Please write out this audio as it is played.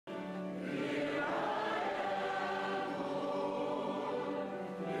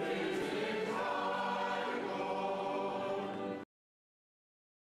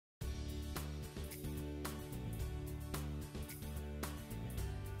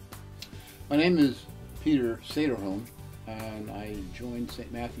My name is Peter Saderholm, and I joined St.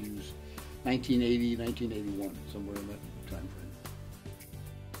 Matthew's 1980, 1981, somewhere in that time frame.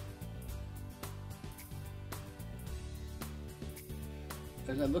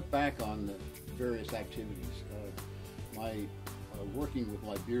 As I look back on the various activities, my working with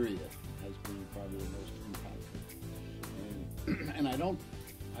Liberia has been probably the most impactful, and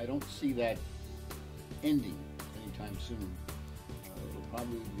I don't see that ending anytime soon. It'll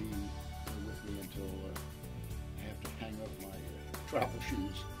probably be with me until I have to hang up my travel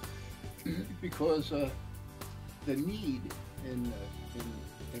shoes, because the need in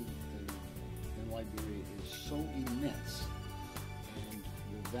Liberia is so immense, and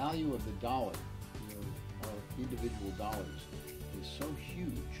the value of the dollar, our individual dollars, is so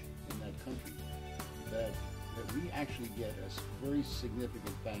huge in that country that we actually get a very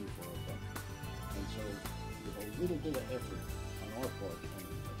significant bang for our buck. And so, with a little bit of effort on our part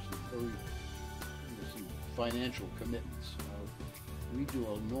and some financial commitments, we do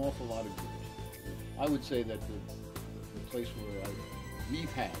an awful lot of good. I would say that the place where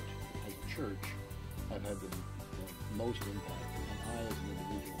we've had, as a church, have had the most impact, and I as an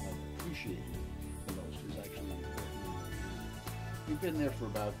individual have appreciated it the most, is actually we've been there for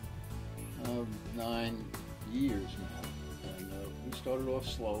about 9 years now, and we started off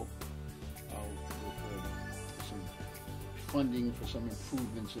slow with some funding for some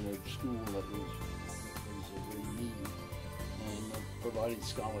improvements in a school that was very needy, and providing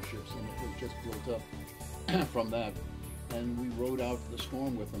scholarships, and it was just built up from that. And we rode out the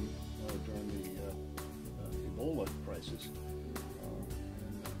storm with them during the Ebola crisis.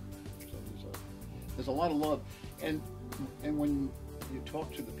 So there's a lot of love, and when you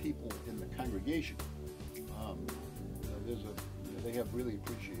talk to the people in the congregation, they have really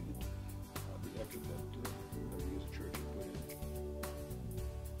appreciated the effort that we as a church have put in.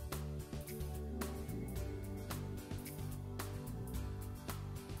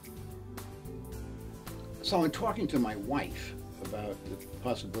 So in talking to my wife about the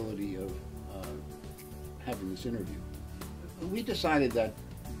possibility of having this interview, we decided that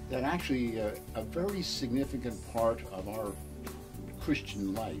actually a very significant part of our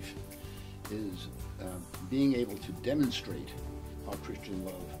Christian life is being able to demonstrate our Christian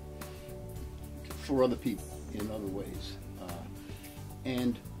love for other people in other ways,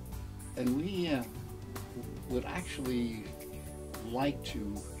 and we would actually like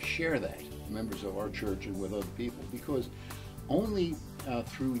to share that, members of our church and with other people, because only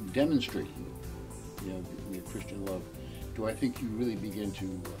through demonstrating the Christian love do I think you really begin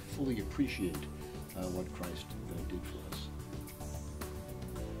to fully appreciate what Christ did for us.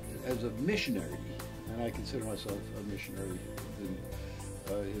 As a missionary, and I consider myself a missionary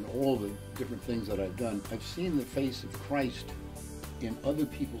in all the different things that I've done, I've seen the face of Christ in other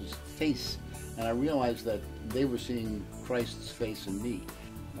people's face, and I realized that they were seeing Christ's face in me.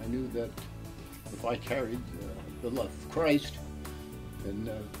 I knew that if I carried the love of Christ, then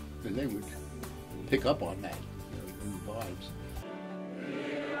they would pick up on that.